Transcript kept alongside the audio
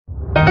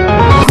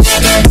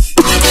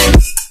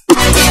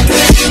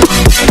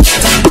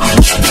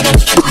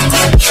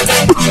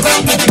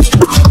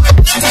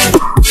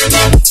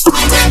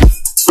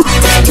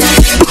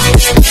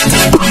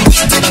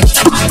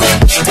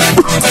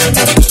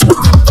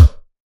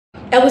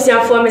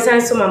Ebusia for me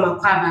san so mama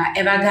kwaba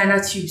eba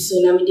Ghanatube so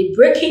na me the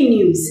breaking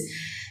news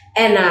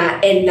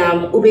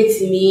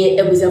ubetimi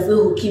ebusia for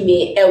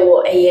hukime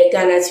ewo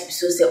Ghanatube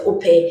so se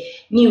open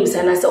news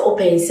and as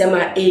open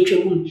sema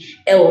etwegum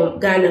ewo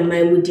Ghana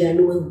maimudia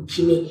no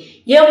hukime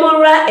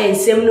yemora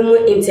ensem no mu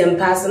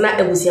intempas na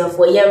ebusia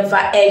for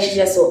yemfa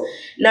ehye so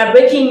na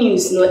breaking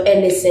news no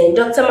enesen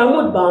Dr.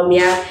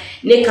 Bawumia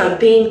ne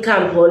campaign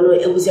camp no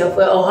ebusia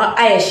for oha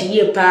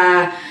ayehye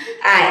pa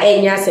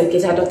enya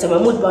semketa Dr.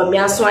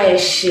 Bawumia so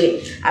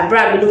ayehye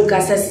Abraham no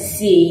kasa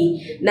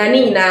sisi na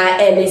ni na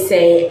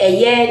enesen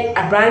eye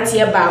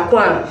abrantie ba ko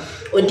a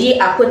odi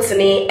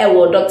akotene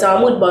ewo Dr.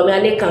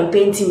 Bawumia ne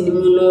campaign team ni mu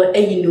no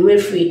eyi no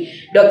free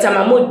Dr.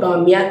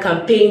 Bawumia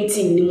campaign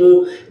team ni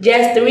mu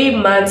just 3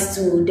 months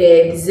to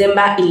the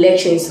December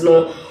elections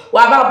no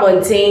waba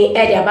bonten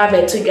e dia ba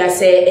beto dwa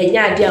se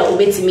enya ade a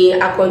obetimi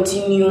a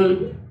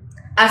continue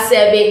a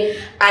serve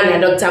ana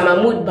Dr.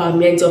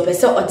 Bawumia nti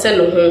opese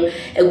oteno ho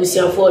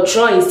egusianfo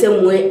try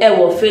nsemu e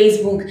wo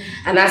Facebook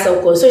and as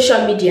on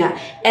social media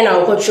e na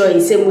wo try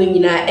nsemu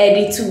nyina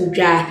edit to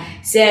dwa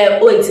se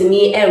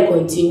ontimi en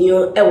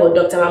continue e wo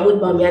Dr.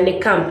 Bawumia ne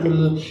camp ni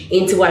mu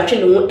nti watwe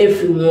no ho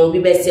efri mu bi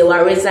be se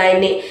wa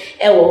resign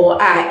e wo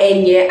a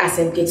enye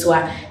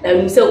asemketwa na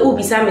mi se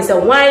ubisa me se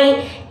wan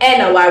e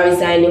na wa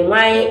resign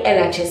wan e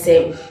na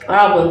chese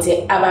wa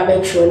bonte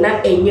ababetro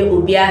na enye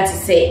obi ati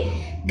se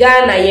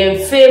Ghana yen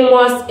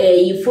famous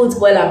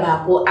footballer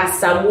bako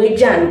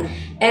Asamuejan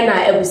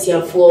ena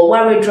ebusianfo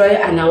wa withdraw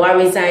and wa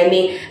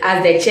resigning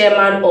as the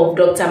chairman of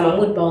Dr.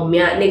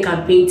 Bawumia ne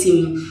campaign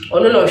team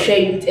ono no share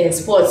youth and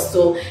sports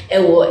so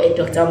ewo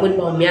Dr.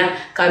 Bawumia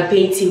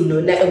campaign team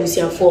no na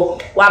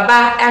ebusianfo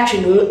waba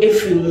actually no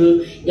efri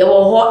mu ye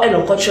wo ho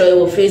eno culture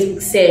ewo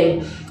Facebook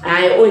say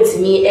I want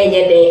me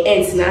enye the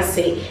ends na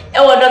say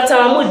ewo Dr.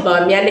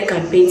 Bawumia ne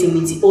campaign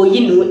team nti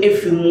oyi no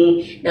efri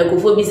mu na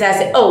gofo bisa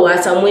say oh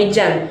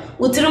Asamuejan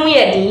utirumu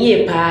ye din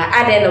ye pa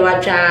ade na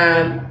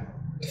watwa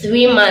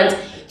 3 months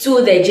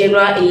to the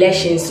general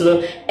elections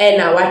no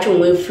na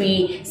watwe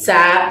free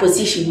sa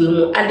position we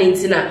mu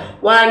adentina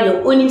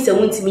wanyo onim se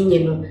wuntimi nye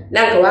no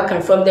na ka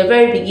waka from the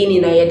very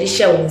beginning na ye de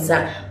hye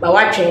wonsa ba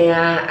watwe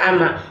ya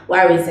ama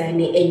wa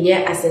resign enye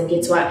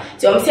asenketwa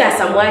ti omsi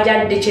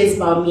Asamuejan de chase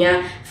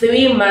Bawumia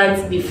 3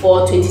 months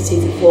before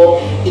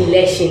 2024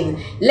 election.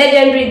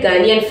 Legendary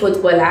Ghanaian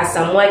footballer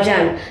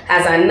Asamuejan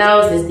has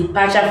announced his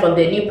departure from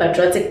the New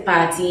Patriotic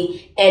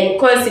Party and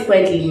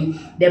consequently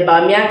the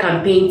Bawumia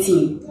campaign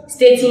team,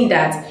 stating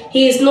that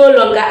he is no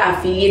longer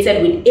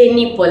affiliated with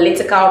any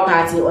political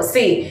party, or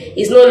say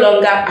is no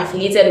longer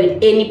affiliated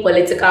with any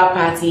political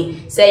party,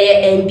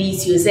 say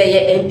NBC,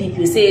 say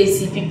NPP, say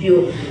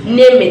CPP,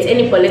 name it,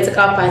 any political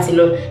party,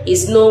 no,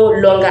 is no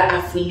longer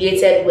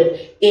affiliated with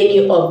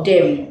any of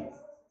them.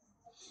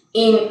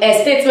 In a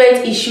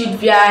statement issued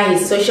via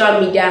his social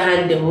media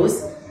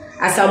handles,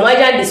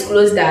 Asamuejan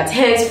disclosed that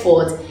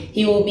henceforth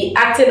he will be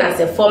acting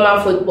as a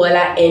former footballer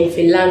and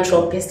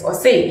philanthropist, or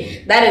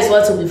say that is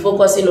what we'll be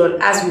focusing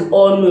on. As we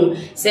all know,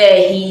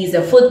 say he is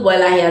a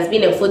footballer, he has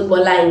been a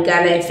footballer in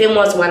Ghana, a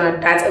famous one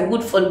at that, a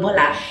good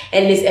footballer,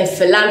 and is a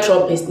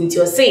philanthropist. And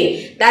you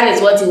say that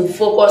is what he will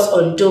focus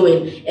on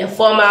doing, a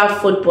former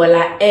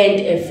footballer and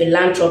a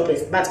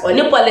philanthropist. But on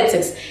the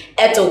politics,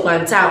 eto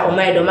kwanta o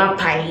maidoma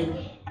pai.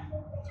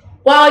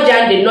 While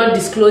Jan did not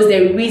disclose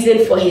the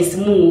reason for his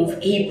move,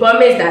 he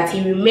promised that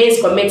he remains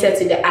committed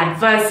to the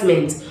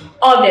advancement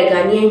of the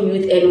Ghanaian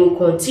youth and will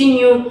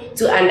continue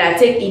to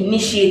undertake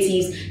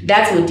initiatives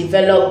that will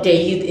develop the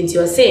youth into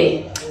your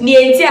same.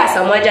 Niente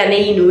Asamuejan ne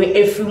yinu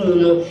efri mu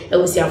no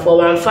ebusianfo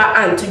wanfa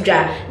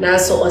antudwa na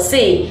so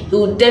say he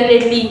will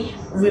definitely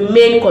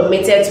remain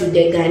committed to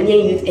the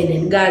Ghanaian youth and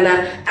in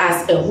Ghana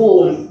as a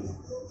whole.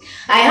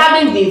 I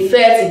haven't been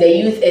fair to the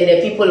youth and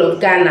the people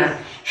of Ghana.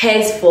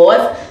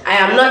 Henceforth, I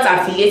am not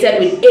affiliated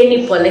with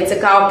any political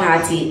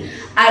party.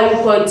 I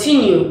will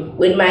continue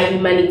with my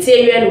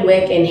humanitarian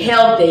work and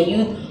help the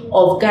youth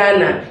of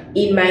Ghana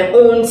in my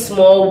own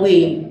small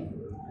way.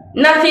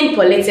 Nothing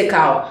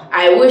political.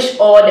 I wish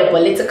all the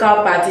political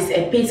parties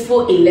a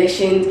peaceful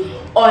election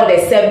on the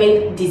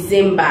 7th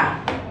December.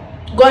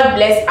 God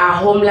bless our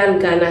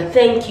homeland Ghana.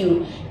 Thank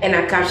you. And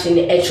a caption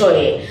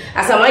Echoye.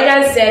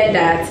 Asamuejan said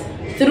that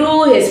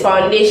through his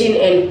foundation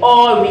and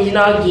all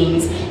regional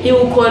games, he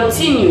will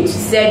continue to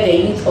serve the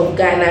youth of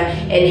Ghana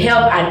and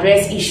help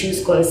address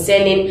issues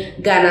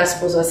concerning Ghana's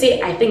sports.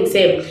 I think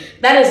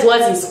that is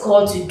what he's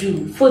called to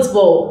do.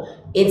 Football.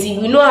 And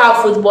we know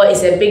how football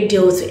is a big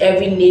deal to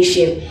every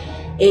nation.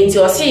 And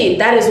you see,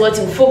 that is what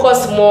you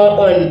focus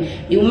more on.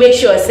 You make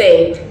sure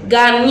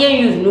Ghanaian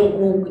youth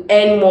will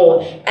earn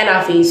more. And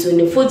I feel so in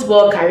the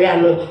football career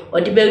no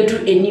or the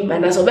do any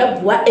man so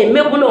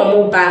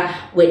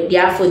with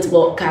their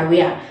football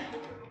career.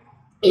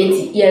 And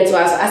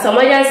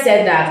Asamuejan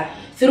said that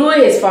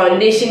through his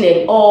foundation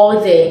and all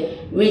the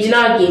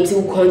regional games, he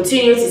will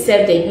continue to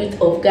serve the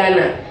youth of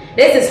Ghana.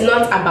 This is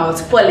not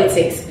about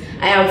politics.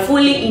 I am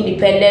fully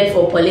independent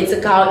from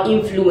political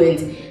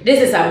influence.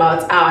 This is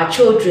about our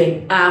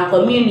children, our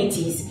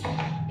communities,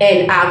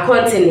 and our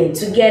continent,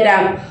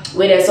 together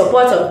with the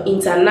support of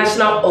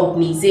international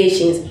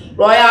organizations,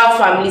 royal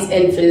families,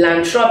 and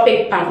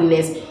philanthropic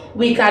partners,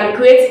 we can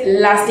create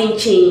lasting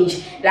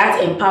change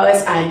that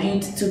empowers our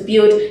youth to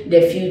build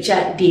the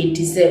future they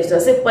deserve. So I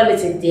say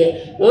politics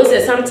there. Once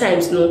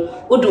sometimes no,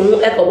 who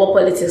do echo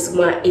politics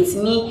more. It's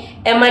me,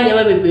 Emma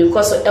never be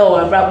because of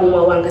our brabo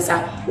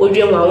wankasa. Who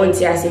dream I want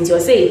to ask him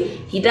to say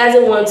he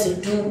doesn't want to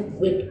do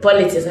with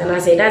politics, and I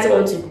say he doesn't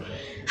want to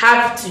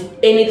have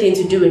anything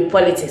to do with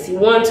politics. He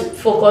wants to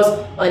focus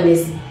on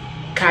his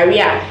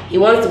career. He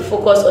wants to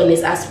focus on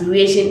his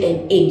aspiration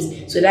and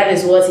aims. So that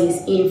is what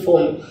he's in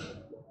for.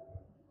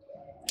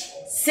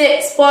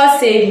 Sport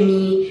saved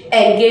me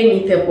and gave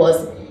me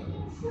purpose.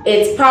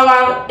 Its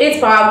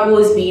power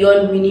goes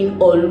beyond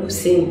winning or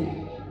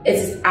losing. It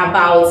is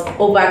about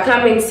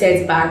overcoming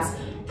setbacks,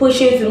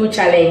 pushing through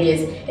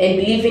challenges, and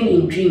believing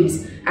in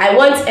dreams. I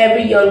want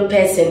every young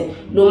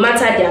person, no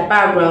matter their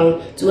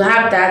background, to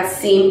have that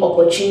same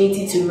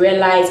opportunity to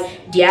realize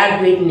their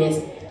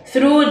greatness.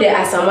 Through the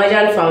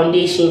Asamajan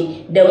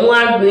Foundation, the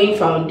Moa Green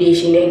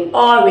Foundation, and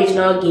all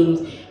regional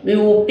games, we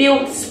will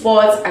build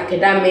sports,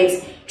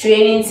 academics,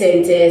 training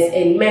centers,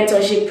 and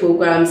mentorship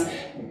programs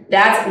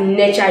that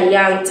nurture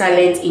young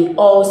talent in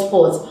all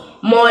sports.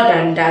 More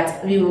than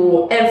that, we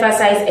will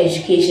emphasize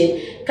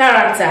education,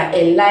 character,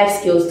 and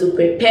life skills to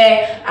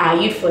prepare our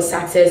youth for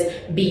success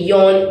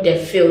beyond the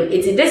field.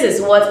 This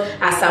is what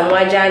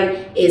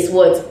Asamoah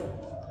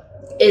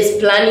is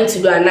planning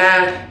to do and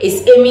now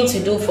is aiming to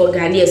do for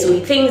Ghana. So he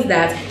thinks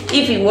that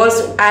if he wants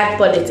to add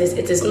politics,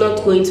 it is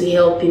not going to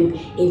help him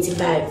in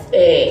life.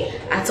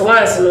 At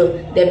once,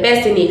 the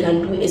best thing he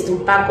can do is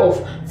to back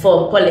off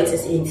for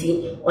politics.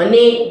 One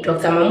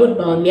Dr.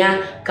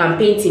 Bawumia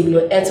campaign team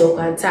eto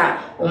kwanta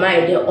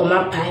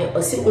oma pai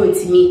osi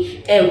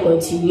ontimi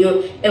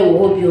continue wo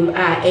hobium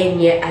a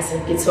enye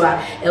asaketwa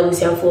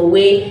ebusiafo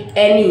we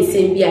eni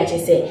nsem bi a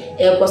chese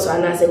ekoso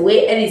anase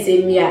we eni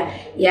nsem bi a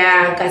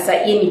ya kasa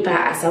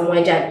yenipa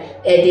Asamoah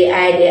de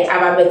aide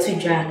ababetu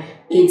dwa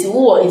enti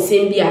wo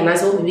nsem bi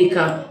anase wo bi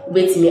kan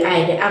betimi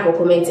aide akọ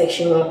comment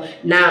section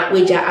na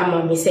weja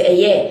ama me se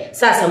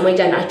Asamoah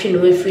na atwe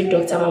no free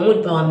Dr.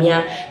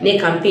 Bawumia ne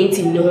campaign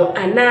team no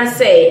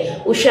anase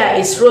usha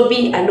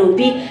isrobi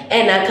anobi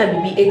ena aka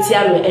bibi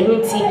etia no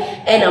enunti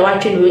ena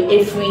watwe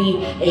no free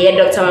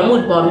Dr.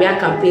 Bawumia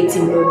campaign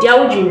team no dia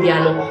wodwinbia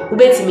no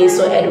ubetimi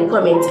so edo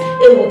comment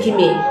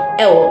ewukime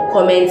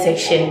comment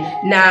section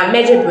na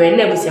meje brand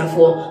na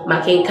busiafo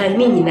makenka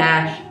ni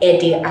nyina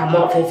ede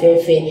ama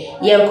fefefe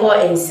yenko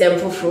ensem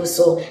foforo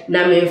so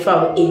na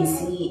memfa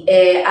ensi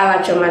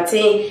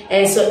alachamaten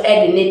enso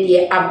ede ne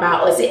die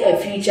aba or say a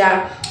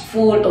future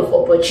full of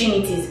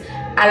opportunities.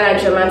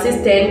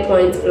 Alachamaten's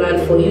 10-point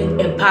plan for youth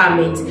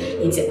empowerment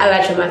into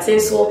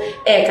Alachamaten so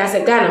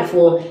kase Ghana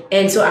for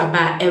enso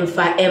aba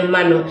emfa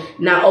emmano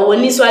na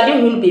owoni so ade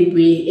hun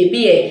bebre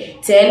ebi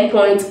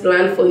 10-point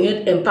plan for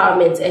youth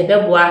empowerment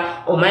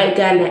ebeboa o my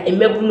Ghana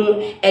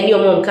emebunu eni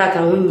omom kaka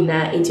hun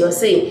nyina into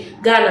say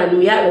Ghana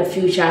we have a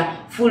future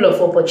full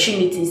of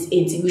opportunities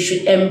and we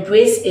should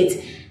embrace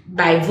it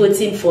by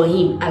voting for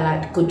him,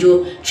 Alan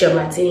Kojo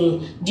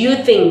Chematin. Do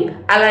you think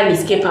Alan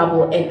is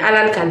capable and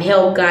Alan can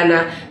help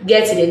Ghana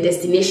get to the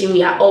destination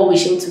we are all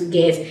wishing to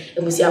get?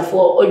 If we see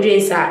for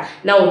audience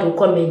now do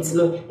comments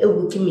no, it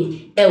will give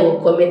me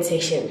comment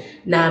section.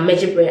 Na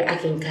mejibre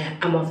akinka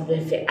I'm of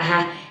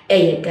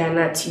the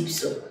Ghana tube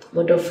so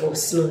model for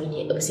snow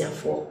in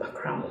for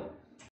background.